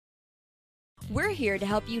We're here to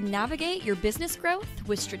help you navigate your business growth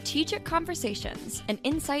with strategic conversations and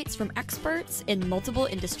insights from experts in multiple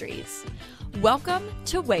industries. Welcome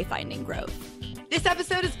to Wayfinding Growth. This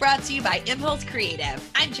episode is brought to you by Impulse Creative.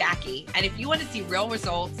 I'm Jackie, and if you want to see real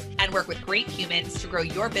results and work with great humans to grow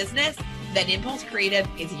your business, then Impulse Creative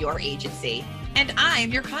is your agency. And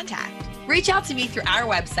I'm your contact. Reach out to me through our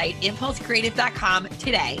website, impulsecreative.com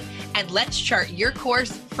today, and let's chart your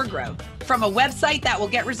course for growth. From a website that will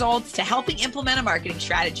get results to helping implement a marketing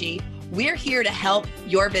strategy, we're here to help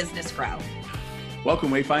your business grow.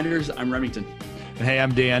 Welcome, Wayfinders. I'm Remington. And hey,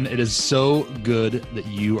 I'm Dan. It is so good that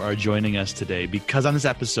you are joining us today because on this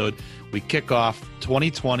episode, we kick off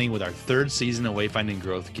 2020 with our third season of Wayfinding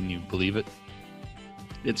Growth. Can you believe it?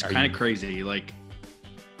 It's kind of crazy, like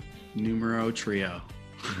numero trio.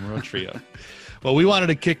 Well, we wanted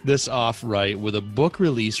to kick this off right with a book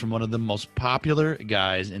release from one of the most popular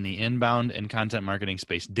guys in the inbound and content marketing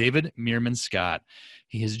space, David Meerman Scott.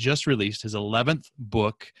 He has just released his 11th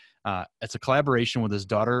book. It's a collaboration with his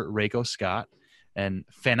daughter, Reiko Scott, and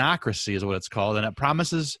Fanocracy is what it's called. And it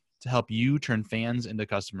promises to help you turn fans into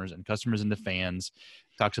customers and customers into fans.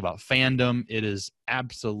 Talks about fandom. It is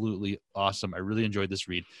absolutely awesome. I really enjoyed this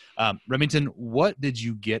read. Remington, what did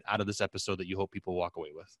you get out of this episode that you hope people walk away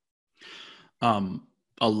with?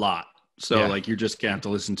 A lot. So like you're just gonna have to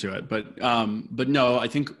listen to it. But no, I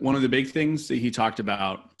think one of the big things that he talked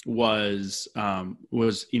about was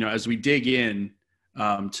as we dig in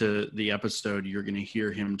to the episode, you're gonna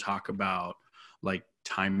hear him talk about like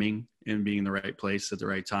timing and being in the right place at the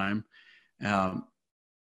right time.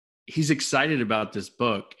 He's excited about this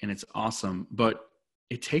book and it's awesome, but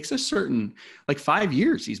it takes a certain 5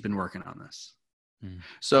 years he's been working on this.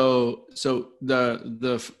 So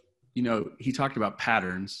he talked about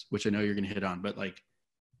patterns, which I know you're going to hit on, but like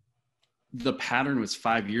the pattern was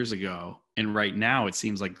 5 years ago. And right now it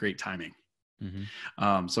seems like great timing.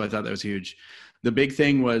 So I thought that was huge. The big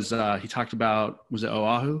thing was, he talked about, was it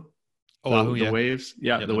Oahu? The waves.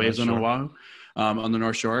 Yeah. The waves on Oahu, on the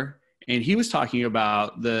North Shore. And he was talking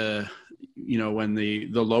about when the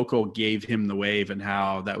local gave him the wave and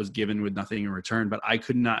how that was given with nothing in return. But I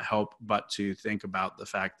could not help but to think about the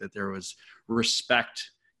fact that there was respect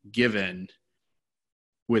given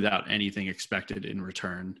without anything expected in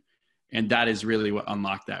return. And that is really what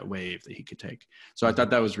unlocked that wave that he could take. So I thought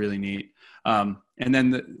that was really neat. And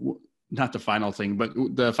then not the final thing, but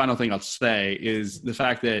the final thing I'll say is the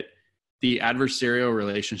fact that the adversarial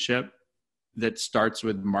relationship that starts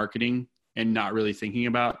with marketing and not really thinking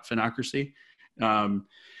about Fanocracy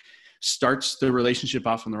starts the relationship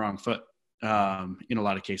off on the wrong foot in a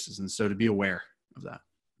lot of cases. And so to be aware of that.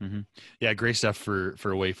 Yeah, great stuff for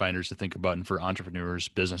wayfinders to think about and for entrepreneurs,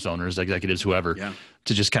 business owners, executives, whoever,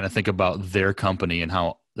 to just kind of think about their company and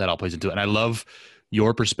how that all plays into it. And I love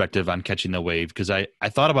your perspective on catching the wave because I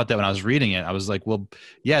thought about that when I was reading it. I was like, well,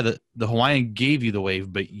 yeah, the Hawaiian gave you the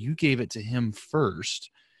wave, but you gave it to him first.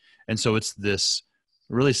 And so it's this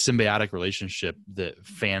really symbiotic relationship that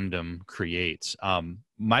fandom creates.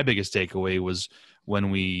 My biggest takeaway was when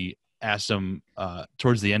we asked him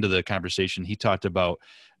towards the end of the conversation, he talked about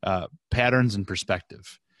patterns and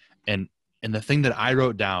perspective. And the thing that I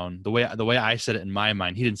wrote down, the way I said it in my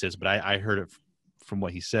mind, he didn't say this, but I heard it from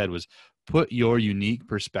what he said was put your unique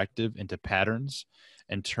perspective into patterns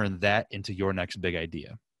and turn that into your next big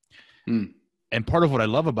idea. And part of what I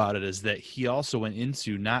love about it is that he also went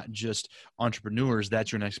into not just entrepreneurs, that's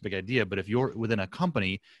your next big idea, but if you're within a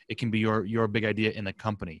company, it can be your big idea in the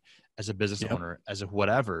company as a business owner, as a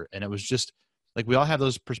whatever. And it was just like, we all have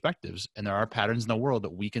those perspectives and there are patterns in the world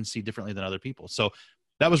that we can see differently than other people. So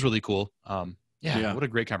that was really cool. What a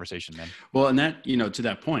great conversation, man. Well, and that, to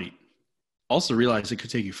that point, also realize it could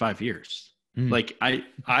take you 5 years. Like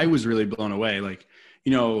I was really blown away. Like,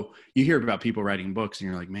 you hear about people writing books and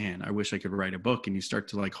you're like, man, I wish I could write a book. And you start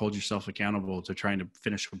to like hold yourself accountable to trying to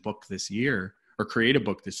finish a book this year or create a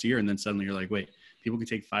book this year. And then suddenly you're like, wait, people can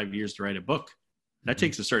take 5 years to write a book. That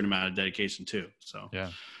takes a certain amount of dedication too. So,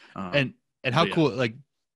 and how cool, like,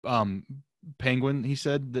 Penguin, he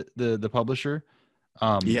said the publisher,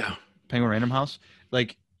 Penguin Random House,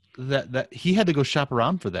 like that he had to go shop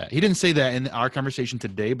around for that. He didn't say that in our conversation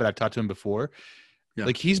today, but I've talked to him before. Yeah.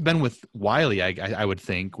 Like he's been with Wiley, I would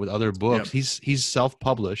think, with other books. Yep. He's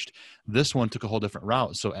self-published. This one took a whole different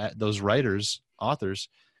route. So those writers, authors,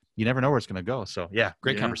 you never know where it's going to go. So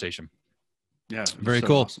great conversation. Yeah. Very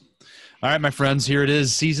cool. Awesome. All right, my friends, here it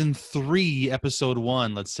is. Season 3, episode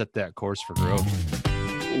 1. Let's set that course for growth.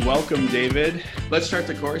 Welcome, David. Let's start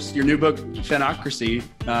the course. Your new book, Fanocracy,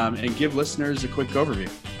 and give listeners a quick overview.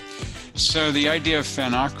 So the idea of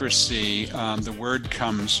fanocracy, the word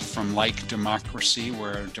comes from like democracy,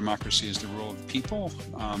 where democracy is the rule of the people.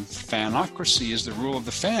 Fanocracy is the rule of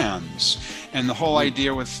the fans. And the whole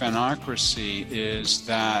idea with fanocracy is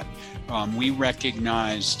that we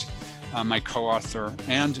recognized, my co-author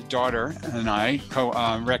and daughter and I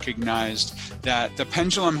recognized that the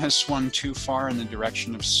pendulum has swung too far in the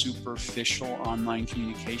direction of superficial online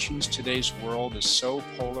communications. Today's world is so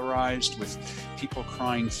polarized, with people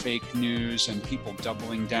crying fake news and people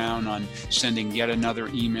doubling down on sending yet another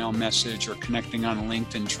email message or connecting on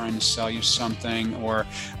LinkedIn trying to sell you something, or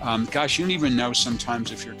gosh, you don't even know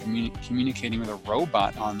sometimes if you're communicating with a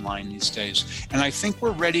robot online these days. And I think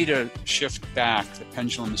we're ready to shift back. The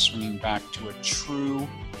pendulum is swinging back to a true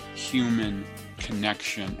human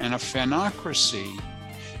connection. And a fanocracy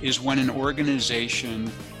is when an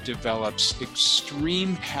organization develops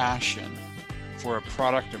extreme passion for a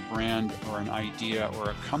product, a brand, or an idea, or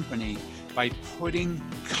a company by putting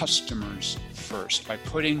customers first, by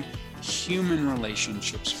putting human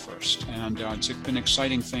relationships first. And it's been an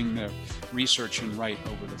exciting thing to research and write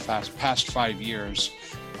over the past 5 years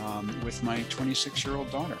with my 26-year-old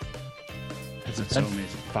daughter. That's so amazing.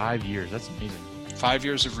 5 years. That's amazing. 5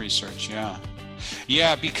 years of research. Yeah.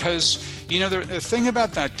 Yeah. Because, the thing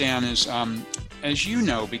about that, Dan, is, as you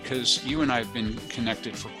know, because you and I have been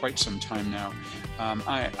connected for quite some time now,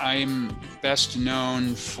 I'm best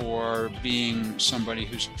known for being somebody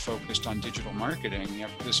who's focused on digital marketing. You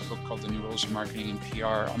have this book called The New Rules of Marketing and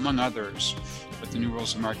PR, among others, but The New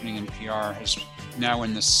Rules of Marketing and PR has now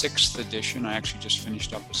in the 6th edition. I actually just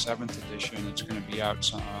finished up the 7th edition. It's going to be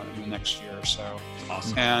out in the next year or so.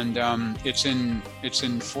 Awesome. And it's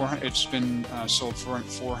been sold for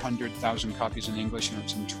 400,000 copies in English, and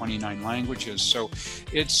it's in 29 languages. So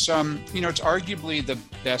it's it's arguably the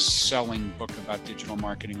best-selling book about digital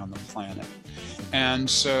marketing on the planet. And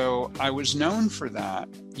so I was known for that.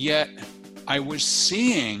 Yet I was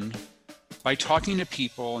seeing, by talking to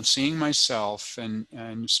people and seeing myself and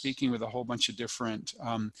speaking with a whole bunch of different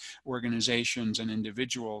organizations and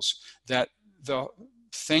individuals, that the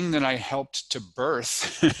thing that I helped to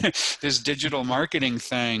birth, this digital marketing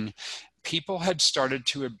thing, people had started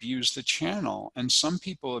to abuse the channel, and some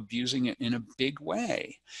people abusing it in a big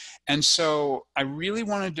way. And so I really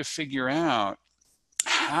wanted to figure out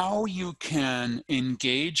how you can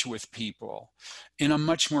engage with people in a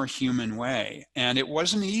much more human way. And it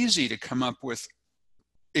wasn't easy to come up with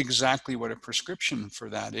exactly what a prescription for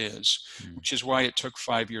that is, which is why it took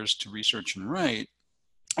 5 years to research and write.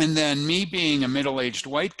 And then me being a middle-aged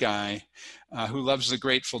white guy who loves the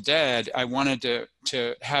Grateful Dead, I wanted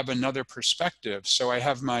to have another perspective. So I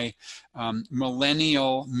have my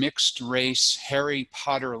millennial, mixed-race, Harry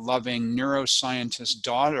Potter-loving neuroscientist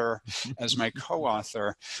daughter as my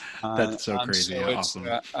co-author. That's so crazy. So awesome.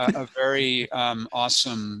 It's a very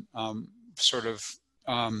awesome sort of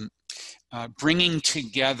bringing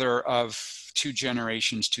together of two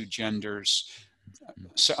generations, two genders,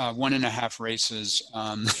 1.5 races,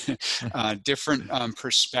 different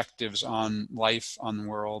perspectives on life, on the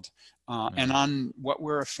world, and on what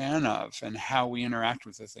we're a fan of and how we interact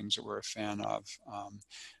with the things that we're a fan of,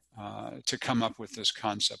 to come up with this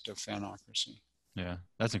concept of fanocracy. Yeah,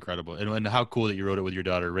 that's incredible. And how cool that you wrote it with your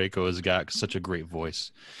daughter. Reiko has got such a great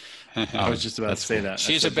voice. I was just about to say that.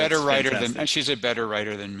 She's a better writer than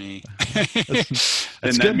me.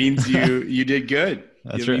 And that means you did good.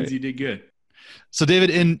 That's right. Means you did good. So David,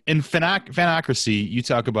 in fanocracy, you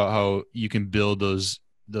talk about how you can build those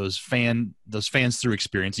fans through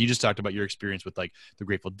experience. You just talked about your experience with like the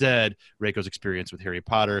Grateful Dead, Reiko's experience with Harry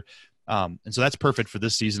Potter. And so that's perfect for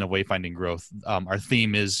this season of Wayfinding Growth. Our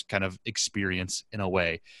theme is kind of experience in a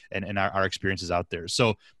way, and our experiences out there.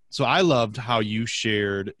 So I loved how you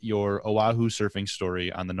shared your Oahu surfing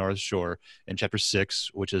story on the North Shore in chapter 6,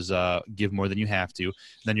 which is give more than you have to. And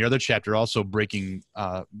then your other chapter also breaking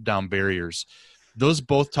down barriers. Those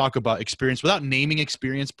both talk about experience without naming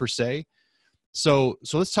experience per se. So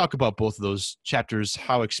let's talk about both of those chapters,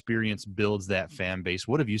 how experience builds that fan base.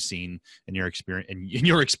 What have you seen in your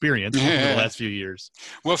experience over the last few years?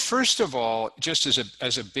 Well, first of all, just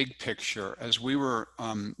as a big picture, as we were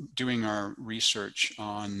doing our research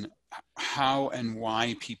on how and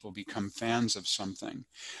why people become fans of something,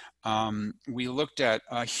 we looked at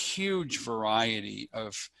a huge variety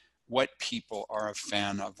of what people are a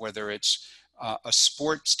fan of, whether it's a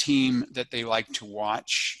sports team that they like to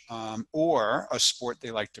watch, or a sport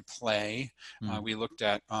they like to play. We looked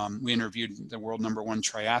at, we interviewed the world #1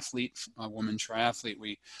 triathlete, a woman triathlete.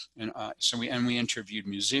 We interviewed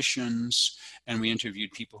musicians, and we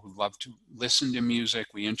interviewed people who love to listen to music.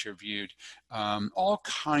 We interviewed all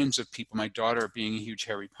kinds of people. My daughter, being a huge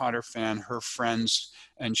Harry Potter fan, her friends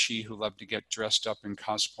and she who love to get dressed up in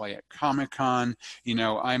cosplay at Comic-Con. You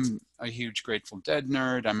know, I'm a huge Grateful Dead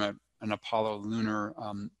nerd. I'm an Apollo lunar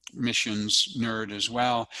missions nerd as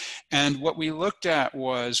well. And what we looked at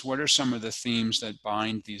was, what are some of the themes that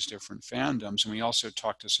bind these different fandoms? And we also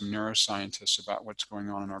talked to some neuroscientists about what's going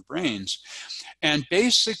on in our brains. And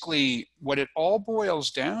basically what it all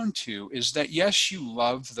boils down to is that, yes, you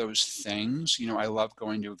love those things. You know, I love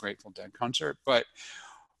going to a Grateful Dead concert, but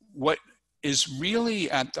what is really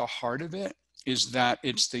at the heart of it is that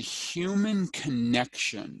it's the human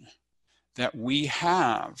connection that we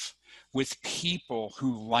have with people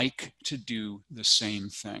who like to do the same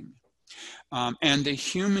thing. And the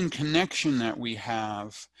human connection that we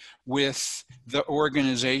have with the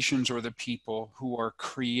organizations or the people who are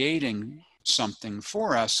creating something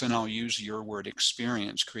for us, and I'll use your word,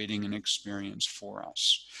 experience, creating an experience for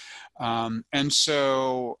us. And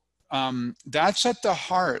so that's at the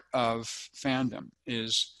heart of fandom,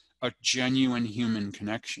 is a genuine human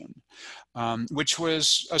connection, which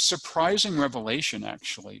was a surprising revelation,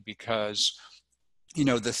 actually, because, you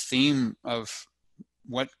know, the theme of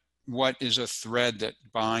what is a thread that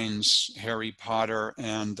binds Harry Potter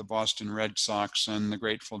and the Boston Red Sox and the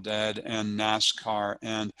Grateful Dead and NASCAR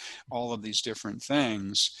and all of these different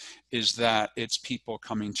things is that it's people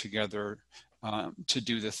coming together to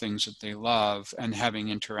do the things that they love and having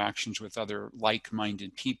interactions with other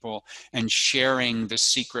like-minded people and sharing the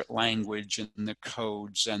secret language and the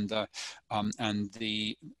codes and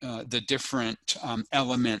the different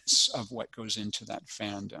elements of what goes into that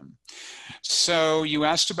fandom. So you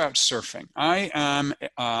asked about surfing. I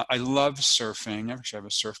love surfing. Actually, I have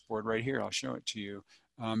a surfboard right here. I'll show it to you.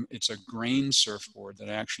 It's a grain surfboard that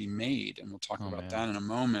I actually made, and we'll talk about that in a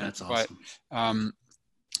moment. That's awesome. But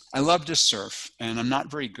I love to surf, and I'm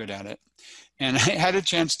not very good at it. And I had a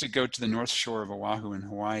chance to go to the North Shore of Oahu in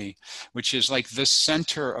Hawaii, which is like the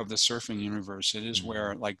center of the surfing universe. It is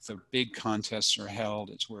where like the big contests are held.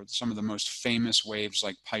 It's where some of the most famous waves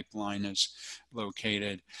like Pipeline is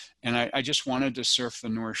located. And I just wanted to surf the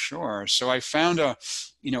North Shore. So I found a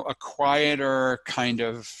quieter kind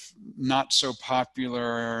of not so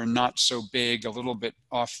popular, not so big, a little bit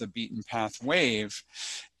off the beaten path wave.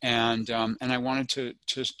 And I wanted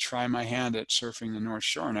to try my hand at surfing the North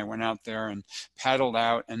Shore. And I went out there and paddled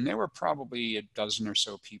out, and there were probably a dozen or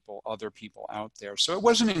so other people out there. So it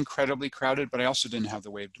wasn't incredibly crowded, but I also didn't have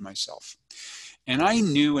the wave to myself. And I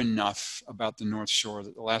knew enough about the North Shore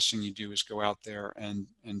that the last thing you do is go out there and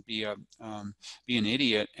be an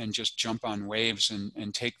idiot and just jump on waves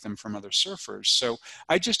and take them from other surfers. So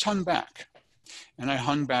I just hung back. And I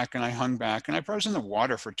hung back and I hung back, and I was in the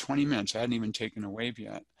water for 20 minutes. I hadn't even taken a wave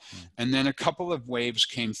yet. And then a couple of waves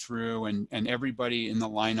came through, and everybody in the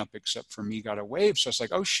lineup except for me got a wave. So I was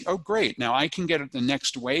like, oh, great. Now I can get the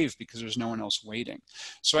next wave because there's no one else waiting.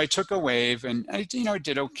 So I took a wave, and I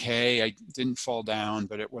did okay. I didn't fall down,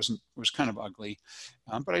 but it was kind of ugly.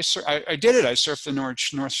 But I did it. I surfed the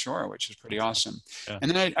North Shore, which is pretty awesome. Yeah.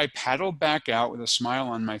 And then I paddled back out with a smile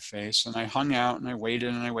on my face, and I hung out, and I waited,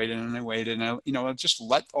 and I waited, and I waited. And I just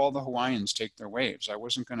let all the Hawaiians take their waves. I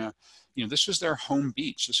wasn't going to, this was their home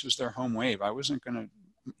beach. This was their home wave. I wasn't going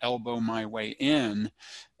to elbow my way in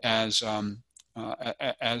as an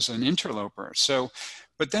interloper. So,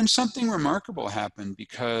 but then something remarkable happened,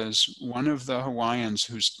 because one of the Hawaiians,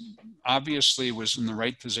 who's obviously was in the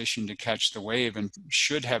right position to catch the wave and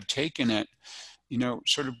should have taken it,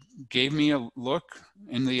 sort of gave me a look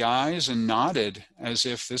in the eyes and nodded as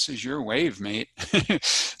if, this is your wave, mate.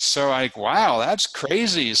 So wow, that's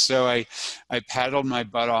crazy. So I paddled my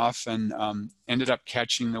butt off and ended up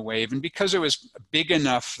catching the wave. And because it was big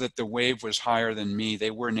enough that the wave was higher than me,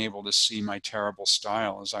 they weren't able to see my terrible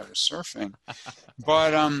style as I was surfing.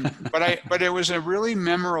 But it was a really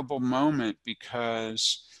memorable moment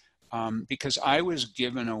because I was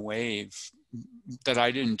given a wave that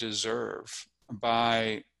I didn't deserve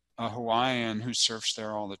by a Hawaiian who surfs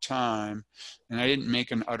there all the time, and I didn't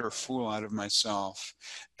make an utter fool out of myself.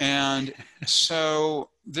 And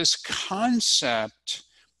so this concept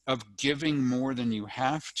of giving more than you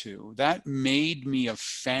have to, that made me a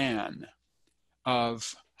fan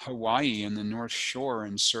of Hawaii and the North Shore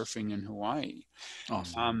and surfing in Hawaii.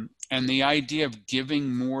 Awesome. And the idea of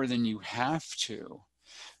giving more than you have to.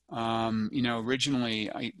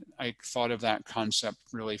 Originally I thought of that concept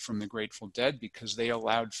really from the Grateful Dead, because they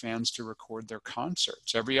allowed fans to record their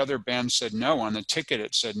concerts. Every other band said no. On the ticket,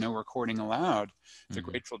 it said no recording allowed. The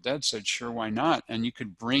Grateful Dead said, sure, why not? And you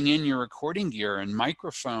could bring in your recording gear and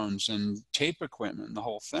microphones and tape equipment and the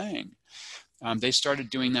whole thing. They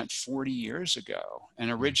started doing that 40 years ago.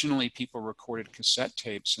 And originally people recorded cassette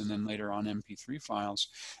tapes and then later on MP3 files.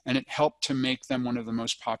 And it helped to make them one of the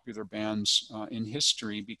most popular bands in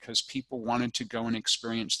history, because people wanted to go and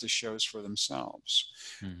experience the shows for themselves.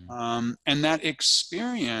 And that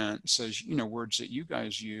experience, as you know, words that you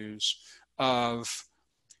guys use, of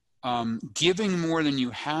giving more than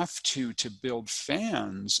you have to build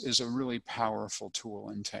fans, is a really powerful tool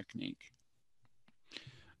and technique.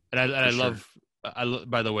 And I love,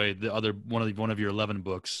 by the way, the other one of your 11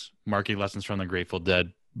 books, Marketing Lessons from the Grateful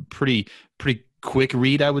Dead, pretty quick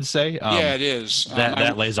read, I would say. Yeah, it is.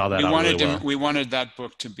 That lays all that out really well. We wanted that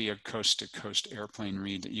book to be a coast-to-coast airplane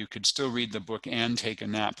read, that you could still read the book and take a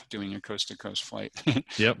nap doing a coast-to-coast flight.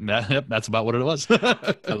 Yep, that's about what it was.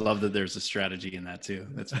 I love that there's a strategy in that too.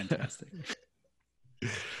 That's fantastic.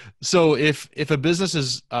 So if a business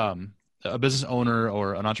is a business owner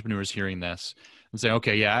or an entrepreneur is hearing this and saying,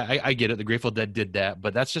 okay, yeah, I get it. The Grateful Dead did that,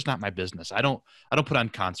 but that's just not my business. I don't put on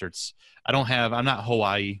concerts. I'm not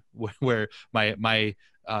Hawaii where my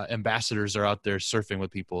ambassadors are out there surfing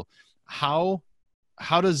with people. How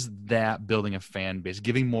does that building a fan base,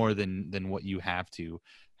 giving more than what you have to,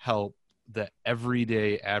 help the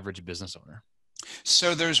everyday average business owner?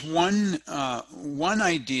 So there's one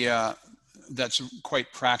idea that's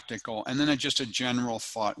quite practical, and then just a general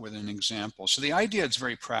thought with an example. So the idea that's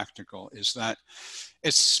very practical is that,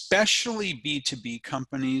 especially B2B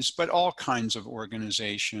companies, but all kinds of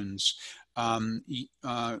organizations,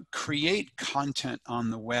 create content on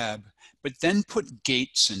the web, but then put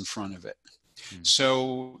gates in front of it.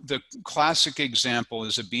 So the classic example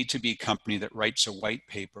is a B2B company that writes a white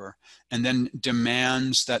paper and then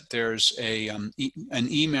demands that there's an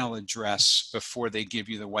email address before they give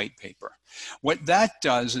you the white paper. What that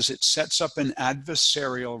does is it sets up an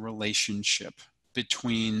adversarial relationship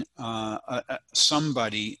between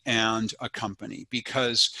somebody and a company,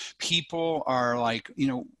 because people are like,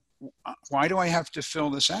 why do I have to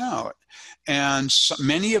fill this out? And so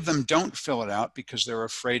many of them don't fill it out because they're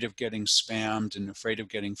afraid of getting spammed and afraid of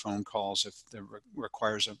getting phone calls if it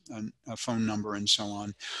requires a phone number and so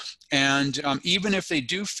on. And even if they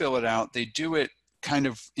do fill it out, they do it kind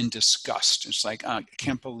of in disgust. It's like, I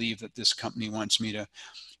can't believe that this company wants me to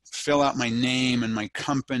fill out my name and my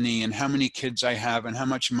company and how many kids I have and how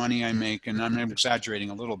much money I make. And I'm exaggerating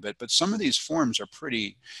a little bit, but some of these forms are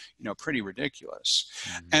pretty ridiculous.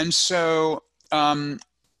 And so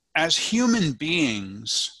as human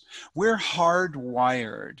beings, we're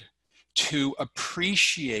hardwired to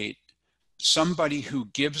appreciate somebody who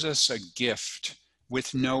gives us a gift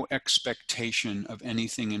with no expectation of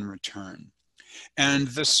anything in return. And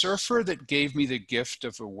the surfer that gave me the gift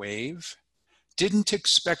of a wave didn't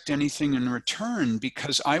expect anything in return,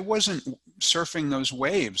 because I wasn't surfing those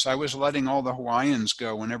waves. I was letting all the Hawaiians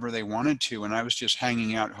go whenever they wanted to, and I was just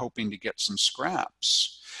hanging out hoping to get some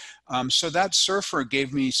scraps. So that surfer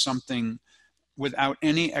gave me something without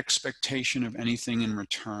any expectation of anything in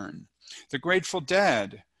return. The Grateful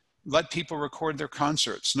Dead let people record their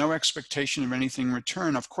concerts, no expectation of anything in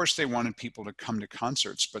return. Of course, they wanted people to come to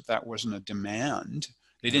concerts, but that wasn't a demand.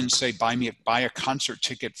 They didn't say, buy a concert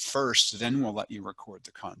ticket first, then we'll let you record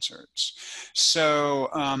the concerts.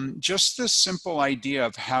 So just this simple idea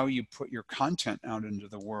of how you put your content out into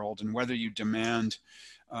the world, and whether you demand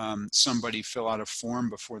somebody fill out a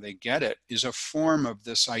form before they get it, is a form of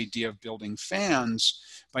this idea of building fans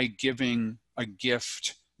by giving a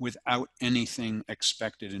gift without anything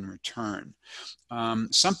expected in return.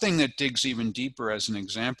 Something that digs even deeper as an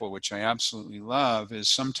example, which I absolutely love, is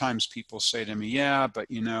sometimes people say to me, yeah, but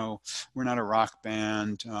we're not a rock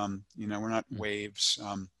band, we're not Waves,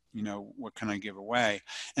 what can I give away?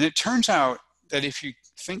 And it turns out that if you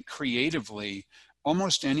think creatively,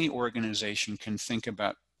 almost any organization can think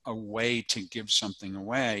about a way to give something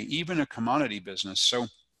away, even a commodity business. So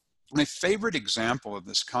my favorite example of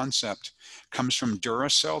this concept comes from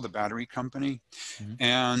Duracell, the battery company.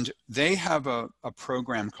 And they have a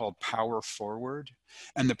program called Power Forward.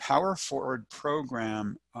 And the Power Forward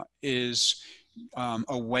program is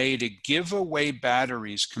a way to give away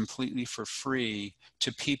batteries completely for free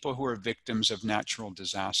to people who are victims of natural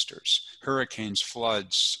disasters, hurricanes,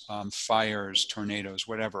 floods, fires, tornadoes,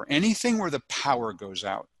 whatever, anything where the power goes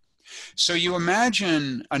out. So you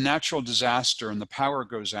imagine a natural disaster and the power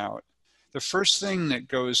goes out. The first thing that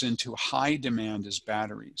goes into high demand is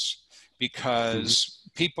batteries, because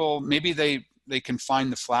people, maybe can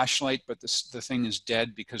find the flashlight, but the thing is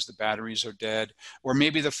dead because the batteries are dead. Or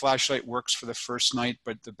maybe the flashlight works for the first night,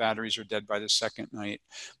 but the batteries are dead by the second night.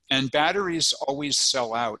 And batteries always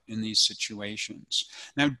sell out in these situations.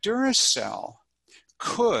 Now, Duracell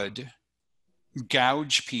could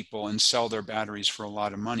gouge people and sell their batteries for a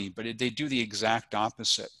lot of money, but they do the exact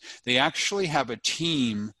opposite. They actually have a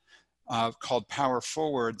team called Power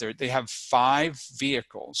Forward. They have 5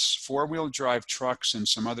 vehicles, 4-wheel drive trucks and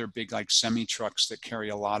some other big like semi trucks that carry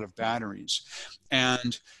a lot of batteries.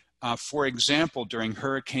 And for example, during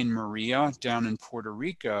Hurricane Maria down in Puerto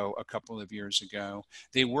Rico a couple of years ago,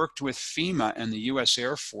 they worked with FEMA and the U.S.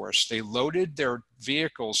 Air Force. They loaded their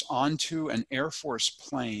vehicles onto an Air Force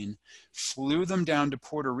plane, flew them down to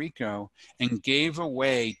Puerto Rico, and gave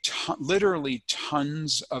away literally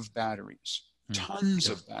tons of batteries. Tons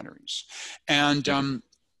of batteries. And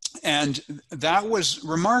that was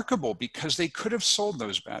remarkable because they could have sold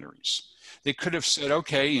those batteries. They could have said,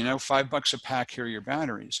 okay, you know, $5 a pack, here are your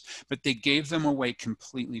batteries, but they gave them away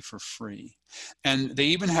completely for free. And they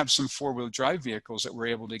even have some 4-wheel drive vehicles that were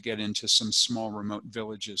able to get into some small remote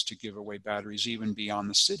villages to give away batteries even beyond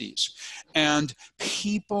the cities. And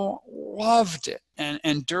people loved it.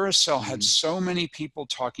 And Duracell had so many people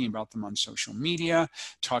talking about them on social media,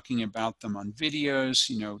 talking about them on videos,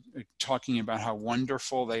 you know, talking about how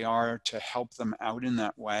wonderful they are to help them out in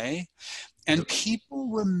that way. And people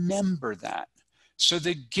remember that. So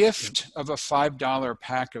the gift of a $5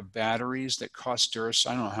 pack of batteries that cost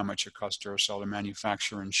Duracell, I don't know how much it costs Duracell to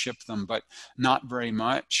manufacture and ship them, but not very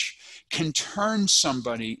much, can turn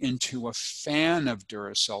somebody into a fan of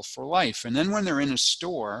Duracell for life. And then when they're in a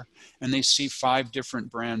store and they see 5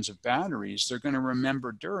 different brands of batteries, they're going to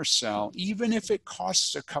remember Duracell, even if it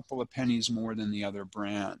costs a couple of pennies more than the other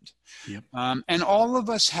brand. Yep. And all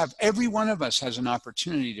of us every one of us has an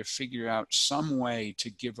opportunity to figure out some way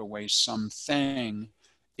to give away something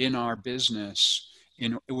in our business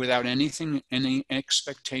without any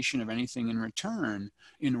expectation of anything in return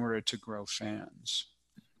in order to grow fans.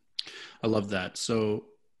 I love that. So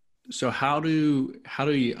how do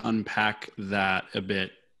you unpack that a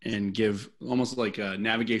bit and give almost like a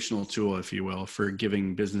navigational tool, if you will, for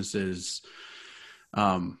giving businesses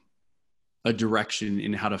a direction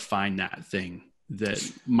in how to find that thing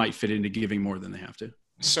that might fit into giving more than they have to?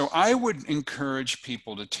 So I would encourage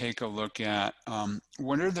people to take a look at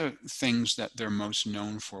what are the things that they're most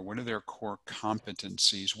known for? What are their core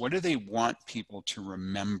competencies? What do they want people to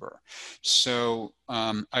remember? So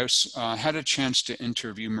I had a chance to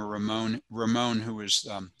interview Ramon, who is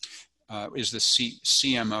the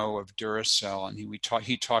CMO of Duracell, and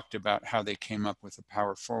he talked about how they came up with the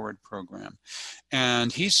Power Forward program.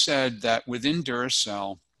 And he said that within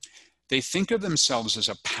Duracell, they think of themselves as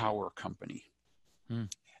a power company.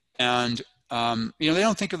 And they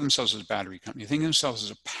don't think of themselves as a battery company. They think of themselves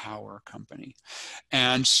as a power company.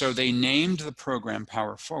 And so they named the program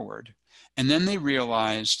Power Forward. And then they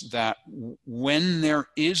realized that when there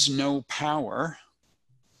is no power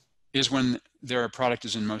is when their product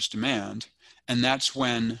is in most demand. And that's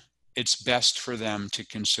when it's best for them to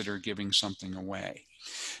consider giving something away.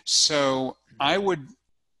 So I would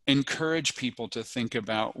encourage people to think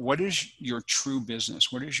about, what is your true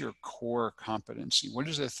business? What is your core competency? What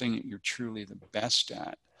is the thing that you're truly the best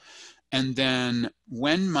at? And then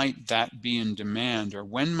when might that be in demand, or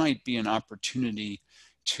when might be an opportunity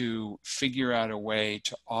to figure out a way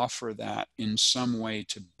to offer that in some way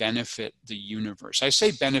to benefit the universe? I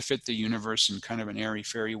say benefit the universe in kind of an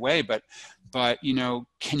airy-fairy way, but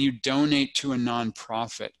can you donate to a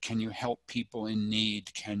nonprofit? Can you help people in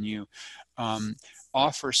need? Can you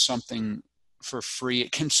offer something for free?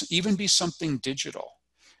 It can even be something digital,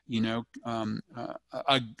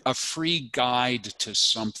 a free guide to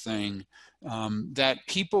something that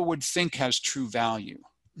people would think has true value,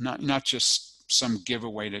 not just some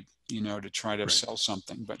giveaway to try to sell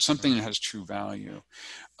something, but something that has true value.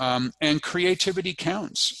 And creativity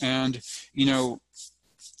counts. And,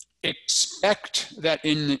 expect that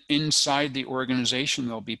inside the organization,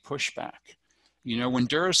 there'll be pushback. When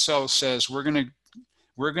Duracell says we're going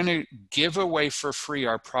to give away for free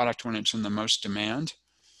our product when it's in the most demand,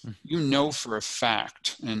 for a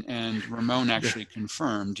fact, and Ramon actually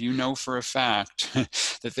confirmed, for a fact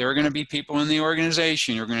that there are going to be people in the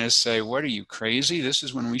organization who are going to say, what are you, crazy? This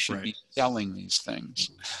is when we should be selling these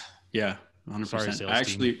things. Yeah, 100%.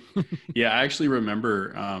 I actually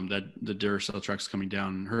remember that the Duracell trucks coming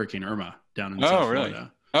down Hurricane Irma down in South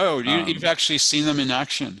Florida. Oh, you've actually seen them in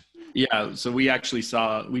action? Yeah, so we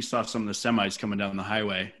saw some of the semis coming down the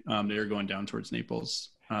highway. They were going down towards Naples.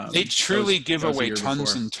 They truly give away tons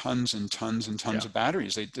before. and tons and tons and tons Yeah. of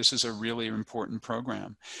batteries. This is a really important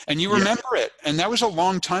program. And you remember it. And that was a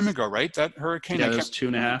long time ago, right? That hurricane? Yeah, it was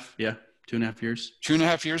 2.5. Yeah, 2.5 years.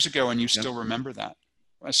 2.5 years ago, and you still remember that.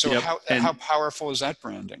 So how powerful is that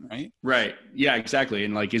branding, right? Right. Yeah, exactly.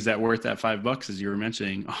 And like, is that worth that $5, as you were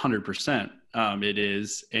mentioning? 100%. It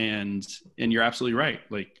is. And you're absolutely right.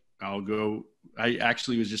 Like, I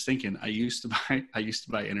actually was just thinking, I used to buy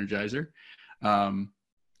Energizer.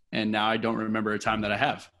 And now I don't remember a time that I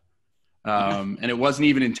have. And it wasn't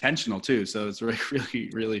even intentional too. So it's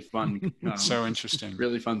really, really fun. So interesting.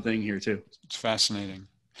 Really fun thing here too. It's fascinating.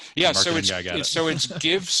 Yeah. So it's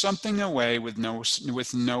give something away with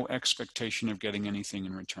no expectation of getting anything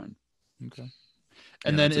in return. Okay.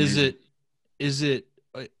 And then is it,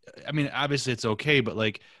 I mean, obviously it's okay, but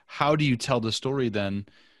like, how do you tell the story then?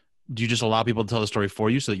 Do you just allow people to tell the story for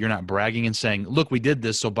you so that you're not bragging and saying, look, we did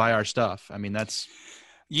this, so buy our stuff? I mean,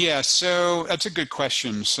 Yeah, so that's a good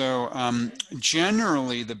question. So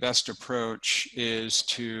generally, the best approach is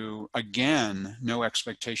to, again, no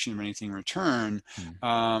expectation of anything in return,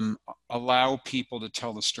 allow people to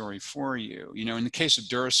tell the story for you. You know, in the case of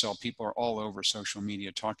Duracell, people are all over social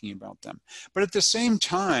media talking about them. But at the same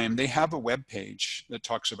time, they have a web page that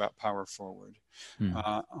talks about Power Forward,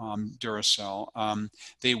 Duracell.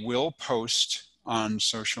 They will post on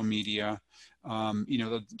social media.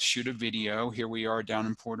 They'll shoot a video. Here we are down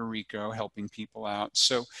in Puerto Rico helping people out.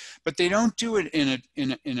 So, but they don't do it in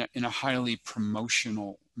a highly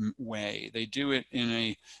promotional way. They do it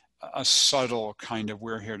in a subtle kind of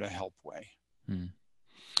we're here to help way.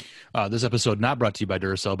 This episode not brought to you by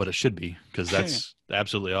Duracell, but it should be, because that's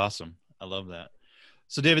absolutely awesome. I love that.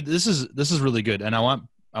 So, David, this is really good, and I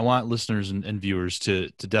want listeners and viewers to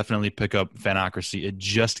definitely pick up Fanocracy. It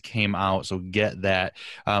just came out, so get that.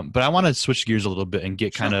 But I want to switch gears a little bit and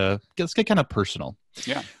let's get kind of personal.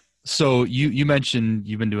 Yeah. So you mentioned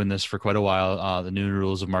you've been doing this for quite a while. The New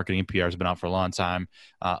Rules of Marketing and PR has been out for a long time.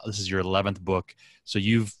 This is your 11th book. So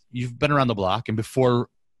you've been around the block, and before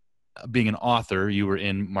being an author, you were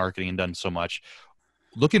in marketing and done so much.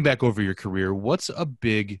 Looking back over your career, what's a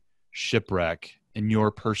big shipwreck in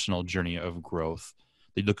your personal journey of growth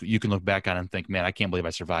that you can look back on and think, man, I can't believe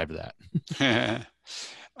I survived that?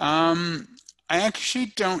 I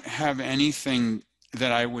actually don't have anything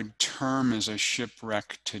that I would term as a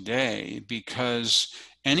shipwreck today, because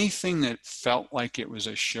anything that felt like it was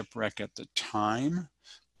a shipwreck at the time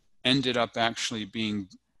ended up actually being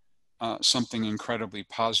something incredibly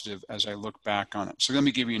positive as I look back on it. So let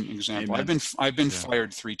me give you an example. Amen. I've been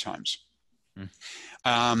fired 3 times.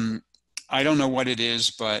 I don't know what it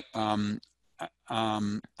is, but I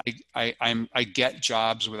get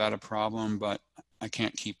jobs without a problem, but I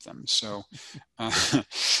can't keep them. So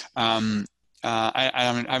I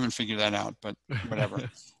haven't figured that out, but whatever.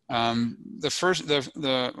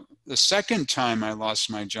 The second time I lost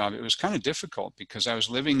my job, it was kind of difficult because I was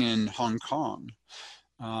living in Hong Kong.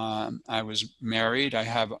 I was married. I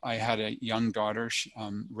had a young daughter,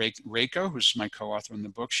 Reiko, who's my co-author in the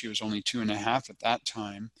book. She was only 2.5 at that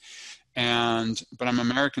time. But I'm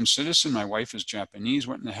an American citizen. My wife is Japanese.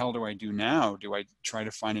 What in the hell do I do now? Do I try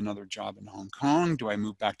to find another job in Hong Kong? Do I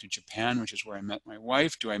move back to Japan, which is where I met my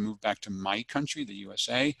wife? Do I move back to my country, the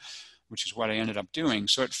USA, which is what I ended up doing?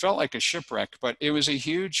 So it felt like a shipwreck, but it was a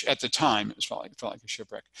huge, at the time, it felt like a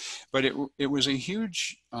shipwreck, but it was a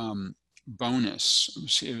huge bonus.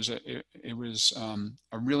 It was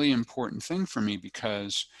a really important thing for me,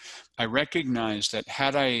 because I recognized that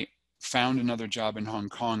had I found another job in Hong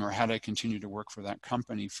Kong, or had I continued to work for that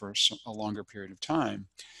company for a longer period of time,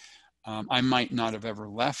 I might not have ever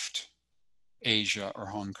left Asia or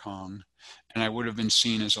Hong Kong, and I would have been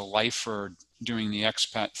seen as a lifer doing the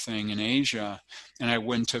expat thing in Asia, and I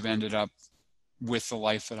wouldn't have ended up with the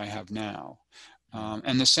life that I have now.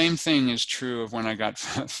 And the same thing is true of when I got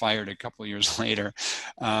fired a couple of years later.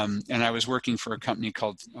 And I was working for a company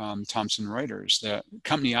called Thomson Reuters. The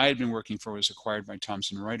company I had been working for was acquired by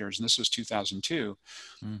Thomson Reuters, and this was 2002.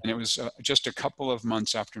 And it was just a couple of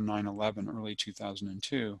months after 9/11, early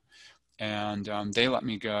 2002. And they let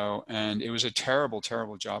me go, and it was a terrible,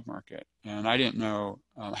 terrible job market. And I didn't know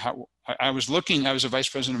how. I was a vice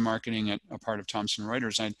president of marketing at a part of Thomson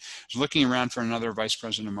Reuters. I was looking around for another vice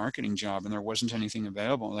president of marketing job, and there wasn't anything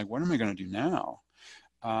available. Like, what am I going to do now?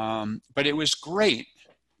 But it was great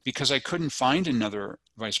because I couldn't find another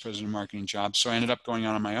vice president of marketing job. So I ended up going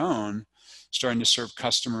on my own, starting to serve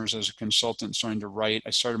customers as a consultant, starting to write. I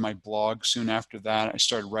started my blog soon after that. I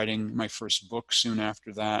started writing my first book soon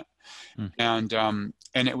after that. And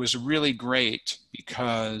it was really great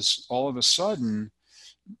because all of a sudden,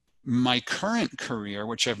 my current career,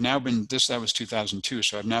 which I've now been, that was 2002,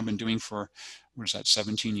 so I've now been doing for,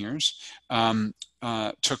 17 years,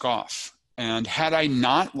 took off. And had I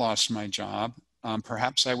not lost my job,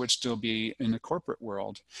 perhaps I would still be in the corporate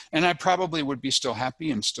world, and I probably would be still happy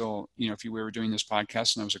and still, if we were doing this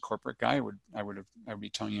podcast and I was a corporate guy, I would be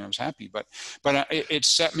telling you I was happy, but it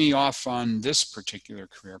set me off on this particular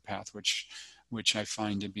career path, which I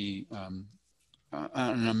find to be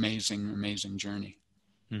an amazing journey.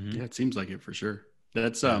 Mm-hmm. Yeah, it seems like it for sure.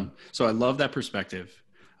 That's so I love that perspective,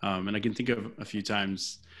 and I can think of a few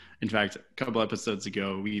times. In fact, a couple episodes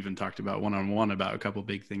ago, we even talked about one-on-one about a couple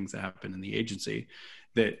big things that happened in the agency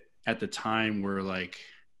that at the time were like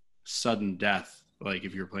sudden death. Like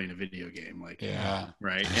if you're playing a video game, like,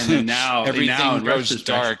 right. And then now everything goes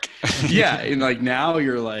dark. Yeah. And like, now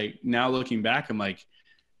looking back, I'm like,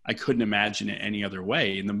 I couldn't imagine it any other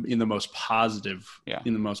way in the most positive,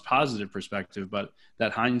 in the most positive perspective, but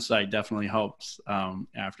that hindsight definitely helps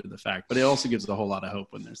after the fact, but it also gives a whole lot of hope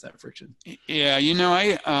when there's that friction. Yeah. I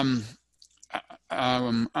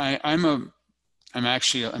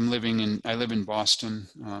live in Boston.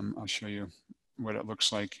 I'll show you what it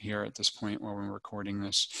looks like here at this point while we're recording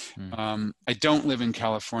this. I don't live in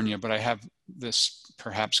California, but I have this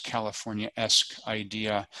perhaps California-esque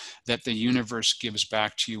idea that the universe gives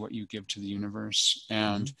back to you what you give to the universe,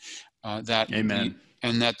 and that Amen.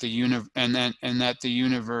 That the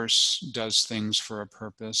universe does things for a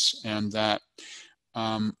purpose, and that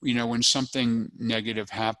when something negative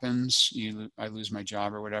happens, I lose my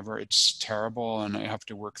job or whatever, it's terrible and I have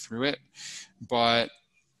to work through it, but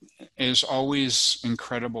there's always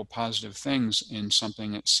incredible positive things in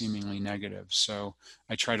something that's seemingly negative. So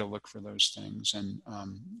I try to look for those things, and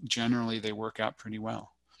generally they work out pretty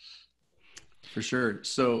well. For sure.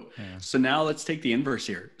 So now let's take the inverse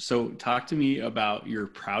here. So talk to me about your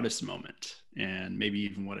proudest moment and maybe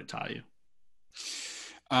even what it taught you.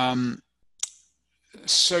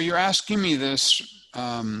 So you're asking me this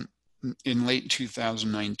in late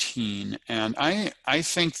 2019, and I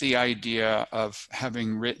think the idea of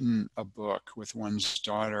having written a book with one's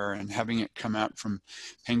daughter and having it come out from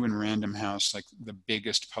Penguin Random House, like the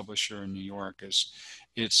biggest publisher in New York,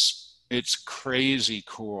 it's crazy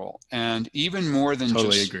cool. And even more than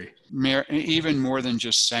even more than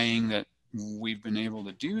just saying that we've been able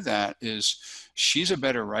to do that is she's a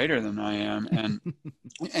better writer than I am,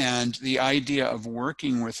 and the idea of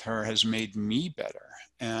working with her has made me better,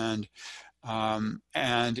 and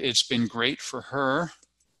it's been great for her.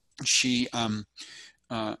 She learned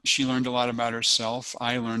a lot about herself.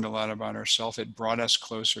 I learned a lot about ourselves. It brought us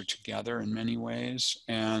closer together in many ways,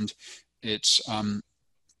 and it's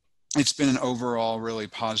been an overall really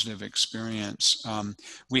positive experience.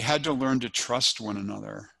 We had to learn to trust one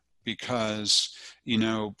another because,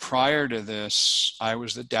 prior to this, I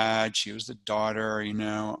was the dad, she was the daughter,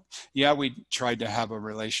 we tried to have a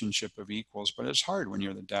relationship of equals, but it's hard when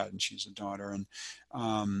you're the dad and she's the daughter.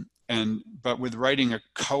 But with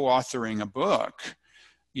co-authoring a book,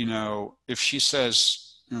 if she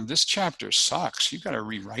says, this chapter sucks, you got to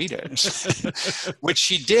rewrite it, which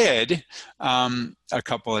she did a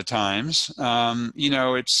couple of times.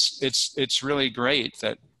 It's really great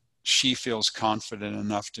that she feels confident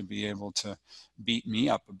enough to be able to beat me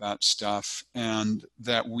up about stuff, and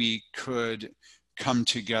that we could come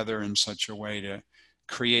together in such a way to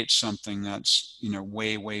create something that's,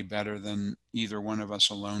 way better than either one of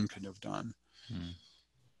us alone could have done.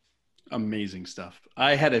 Amazing stuff.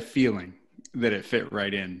 I had a feeling that it fit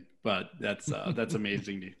right in, but that's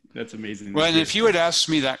amazing. That's amazing. Well, and if you had asked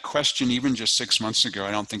me that question even just 6 months ago,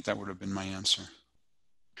 I don't think that would have been my answer.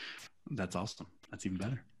 That's awesome. That's even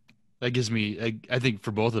better. That gives me, I think for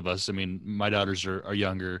both of us, I mean, my daughters are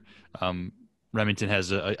younger. Remington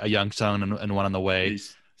has a young son and one on the way.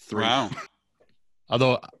 He's 3. Wow.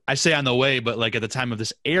 Although I say on the way, but like at the time of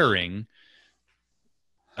this airing,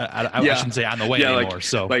 I shouldn't say on the way anymore.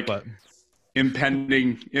 But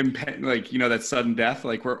impending, like, that sudden death,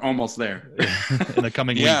 like we're almost there in the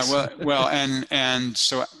coming weeks. Yeah, well, and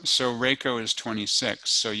so Reiko is 26,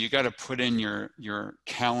 so you got to put in your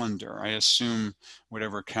calendar. I assume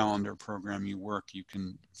whatever calendar program you work, you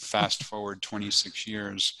can fast forward 26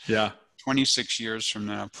 years. Yeah. 26 years from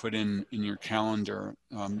now, put in your calendar,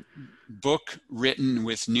 book written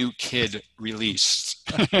with new kid released.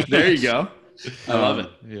 There you go. I love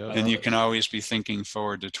it. Yeah. And you can always be thinking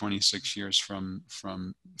forward to 26 years from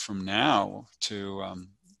now to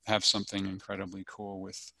have something incredibly cool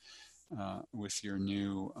with your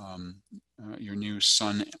new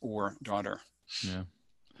son or daughter. Yeah,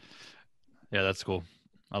 that's cool.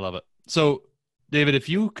 I love it. So, David, if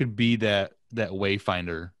you could be that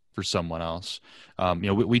wayfinder for someone else.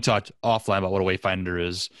 We talked offline about what a Wayfinder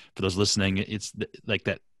is. For those listening, it's like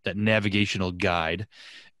that navigational guide.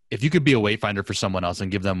 If you could be a Wayfinder for someone else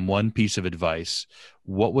and give them one piece of advice,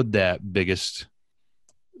 what would that biggest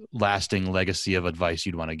lasting legacy of advice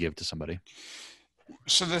you'd want to give to somebody?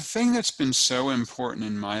 So the thing that's been so important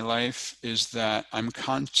in my life is that I'm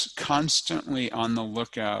constantly on the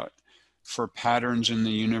lookout for patterns in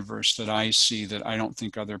the universe that I see that I don't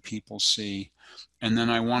think other people see. And then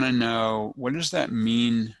I want to know, what does that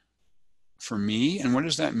mean for me? And what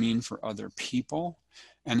does that mean for other people?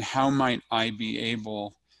 And how might I be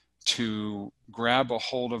able to grab a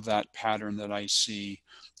hold of that pattern that I see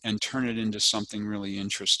and turn it into something really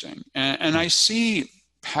interesting? And I see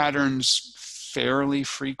patterns fairly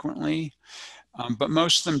frequently, but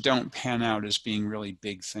most of them don't pan out as being really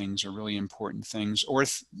big things or really important things, or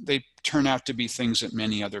they turn out to be things that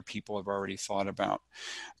many other people have already thought about.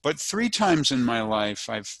 But 3 times in my life,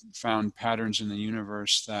 I've found patterns in the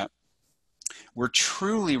universe that were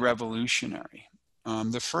truly revolutionary.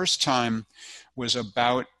 The first time was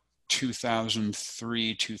about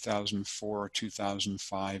 2003, 2004,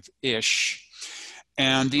 2005-ish.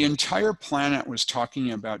 And the entire planet was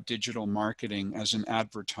talking about digital marketing as an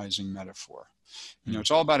advertising metaphor.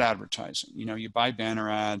 It's all about advertising. You buy banner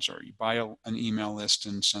ads, or you buy an email list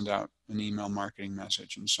and send out an email marketing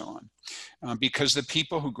message and so on. Because the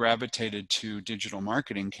people who gravitated to digital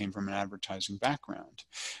marketing came from an advertising background.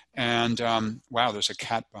 And wow, there's a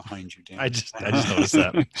cat behind you, Dan. I just noticed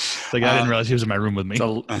that. I didn't realize he was in my room with me.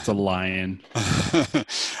 It's a lion.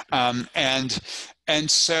 And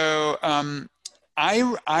so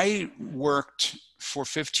I worked for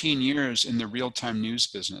 15 years in the real-time news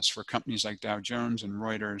business for companies like Dow Jones and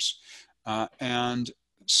Reuters. And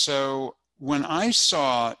so when I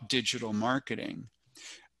saw digital marketing,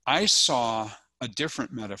 I saw a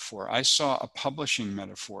different metaphor. I saw a publishing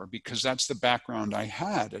metaphor, because that's the background I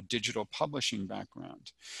had, a digital publishing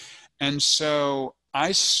background. And so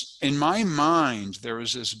in my mind, there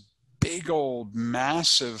was this big old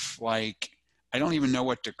massive, I don't even know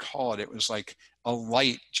what to call it. It was like a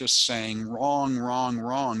light just saying wrong, wrong,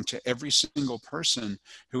 wrong to every single person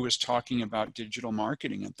who was talking about digital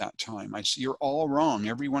marketing at that time. I see, you're all wrong.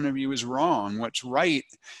 Every one of you is wrong. What's right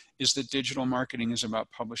is that digital marketing is about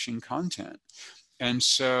publishing content. And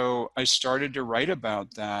so I started to write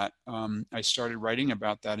about that. I started writing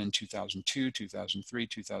about that in 2002, 2003,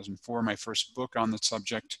 2004. My first book on the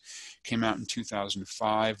subject came out in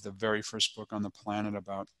 2005, the very first book on the planet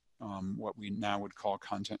about what we now would call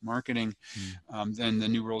content marketing. Then the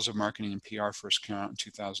New Rules of Marketing and PR first came out in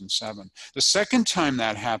 2007. The second time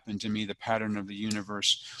that happened to me, the pattern of the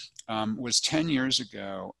universe, was 10 years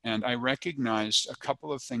ago. And I recognized a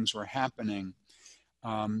couple of things were happening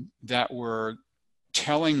that were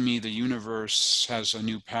telling me the universe has a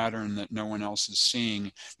new pattern that no one else is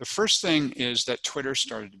seeing. The first thing is that Twitter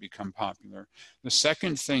started to become popular. The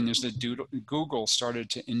second thing is that Google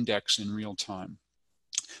started to index in real time.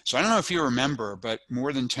 So I don't know if you remember, but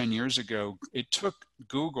more than 10 years ago, it took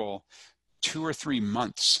Google 2 or 3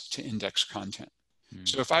 months to index content.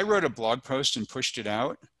 So if I wrote a blog post and pushed it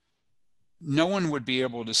out, no one would be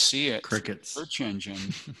able to see it Crickets. in the search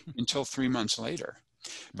engine until 3 months later.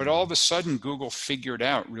 But all of a sudden, Google figured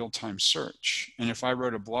out real-time search. And if I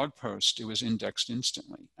wrote a blog post, it was indexed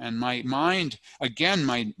instantly. And my mind, again,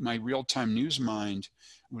 my real-time news mind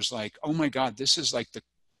was like, oh my God, this is like the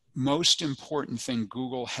most important thing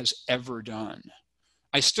Google has ever done.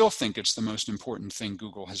 I still think it's the most important thing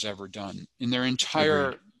Google has ever done in their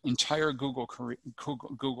entire Google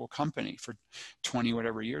company for 20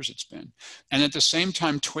 whatever years it's been. And at the same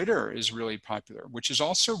time, Twitter is really popular, which is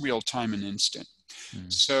also real time and instant.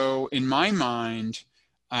 So in my mind,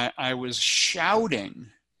 I was shouting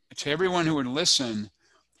to everyone who would listen,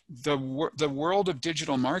 the world of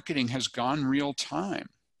digital marketing has gone real time.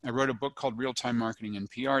 I wrote a book called Real Time Marketing and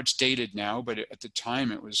PR. It's dated now, but at the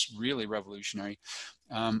time it was really revolutionary.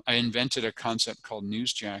 I invented a concept called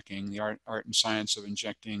newsjacking, the art and science of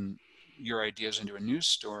injecting your ideas into a news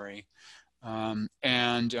story. And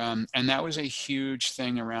that was a huge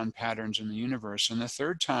thing around patterns in the universe. And the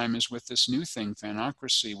third time is with this new thing,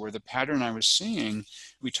 Fanocracy, where the pattern I was seeing,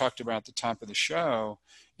 we talked about at the top of the show,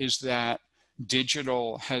 is that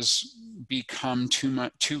digital has become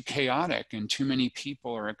too chaotic, and too many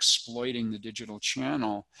people are exploiting the digital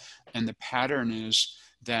channel. And the pattern is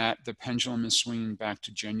that the pendulum is swinging back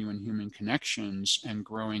to genuine human connections and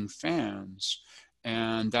growing fans.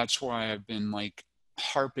 And that's why I've been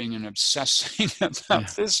harping and obsessing about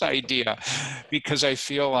this idea, because I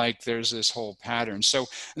feel like there's this whole pattern. So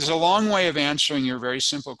there's a long way of answering your very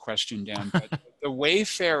simple question, Dan, but the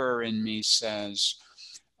wayfarer in me says,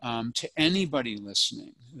 to anybody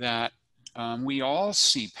listening that we all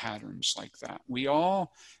see patterns like that. We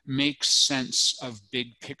all make sense of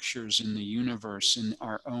big pictures in the universe in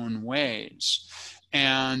our own ways.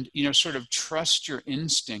 And, sort of trust your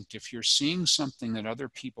instinct. If you're seeing something that other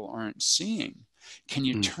people aren't seeing, can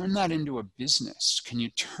you turn that into a business? Can you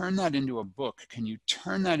turn that into a book? Can you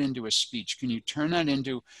turn that into a speech? Can you turn that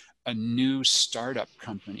into a new startup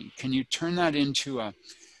company? Can you turn that into a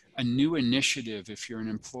new initiative if you're an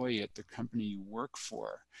employee at the company you work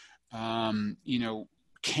for?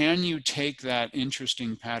 Can you take that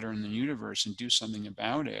interesting pattern in the universe and do something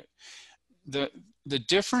about it? The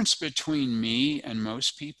difference between me and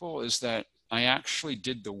most people is that I actually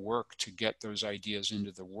did the work to get those ideas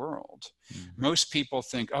into the world. Mm-hmm. Most people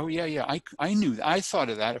think, oh yeah, I knew that. I thought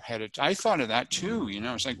of that. I thought of that too.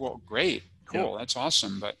 It's like, well, great, cool, that's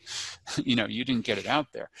awesome, but you didn't get it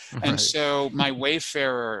out there. Right. And so my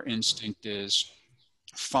wayfarer instinct is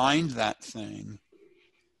find that thing,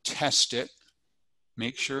 test it,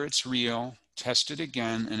 make sure it's real, test it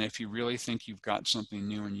again, and if you really think you've got something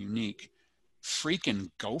new and unique,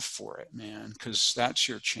 freaking go for it, man, because that's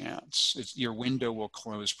your chance. Your window will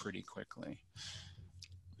close pretty quickly.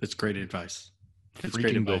 That's great advice. That's freaking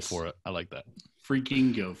great advice. Go for it. I like that.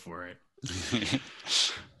 Freaking go for it.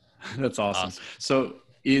 That's awesome. So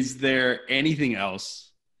is there anything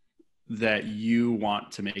else that you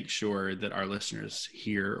want to make sure that our listeners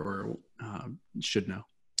hear or should know?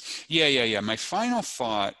 Yeah. My final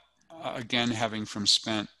thought, again, having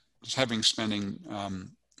spending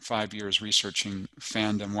 5 years researching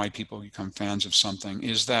fandom, why people become fans of something,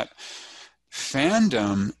 is that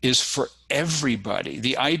fandom is for everybody.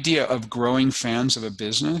 The idea of growing fans of a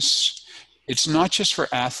business, it's not just for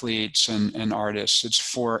athletes and artists. It's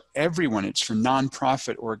for everyone. It's for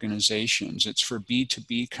nonprofit organizations. It's for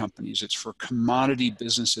B2B companies. It's for commodity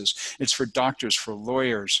businesses. It's for doctors, for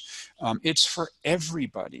lawyers. It's for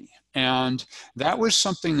everybody. And that was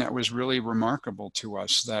something that was really remarkable to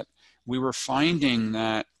us, that we were finding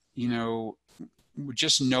that,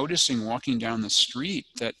 just noticing walking down the street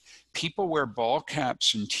that people wear ball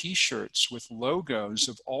caps and t-shirts with logos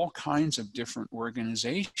of all kinds of different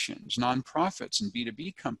organizations, nonprofits and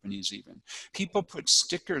B2B companies even. People put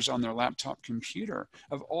stickers on their laptop computer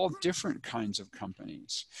of all different kinds of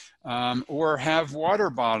companies, or have water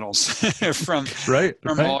bottles from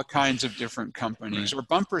all kinds of different companies, or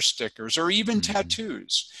bumper stickers, or even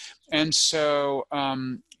tattoos. And so,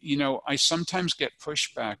 I sometimes get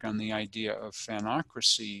pushback on the idea of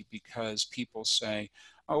fanocracy because people say,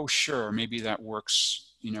 oh, sure, maybe that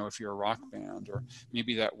works, if you're a rock band, or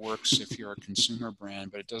maybe that works if you're a consumer brand,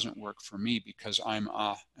 but it doesn't work for me because I'm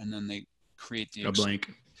and then they create the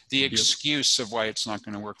excuse of why it's not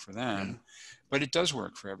going to work for them. Yeah. But it does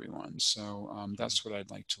work for everyone. So that's what I'd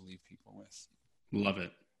like to leave people with. Love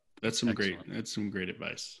it. That's some great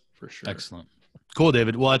advice for sure. Excellent. Cool,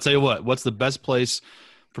 David. Well, I'll tell you what's the best place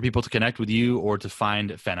for people to connect with you or to find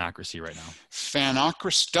Fanocracy right now?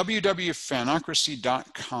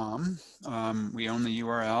 www.fanocracy.com. We own the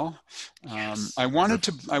URL. Yes. I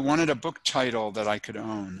wanted a book title that I could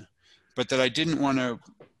own, but that I didn't want to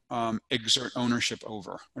exert ownership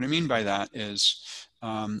over. What I mean by that is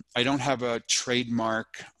I don't have a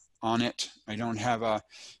trademark on it. I don't have a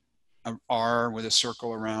R with a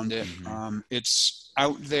circle around it. Mm-hmm. It's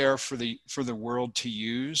out there for the world to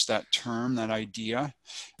use, that term, that idea,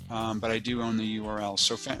 but I do own the URL.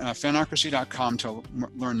 So fanocracy.com to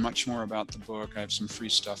learn much more about the book. I have some free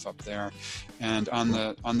stuff up there, and on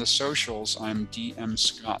the socials, I'm DM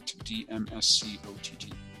Scott,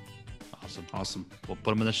 DMSCOTT. Awesome. We'll put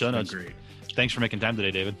them in the show notes. Great. Thanks for making time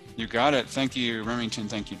today, David. You got it. Thank you, Remington.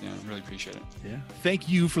 Thank you, Dan. Really appreciate it. Yeah. Thank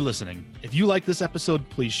you for listening. If you like this episode,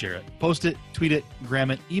 please share it. Post it, tweet it,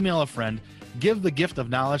 gram it, email a friend. Give the gift of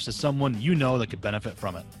knowledge to someone you know that could benefit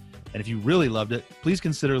from it. And if you really loved it, please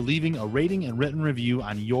consider leaving a rating and written review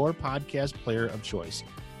on your podcast player of choice.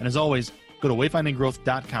 And as always, go to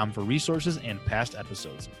wayfindinggrowth.com for resources and past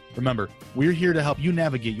episodes. Remember, we're here to help you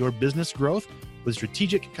navigate your business growth with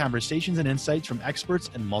strategic conversations and insights from experts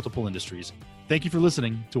in multiple industries. Thank you for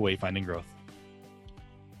listening to Wayfinding Growth.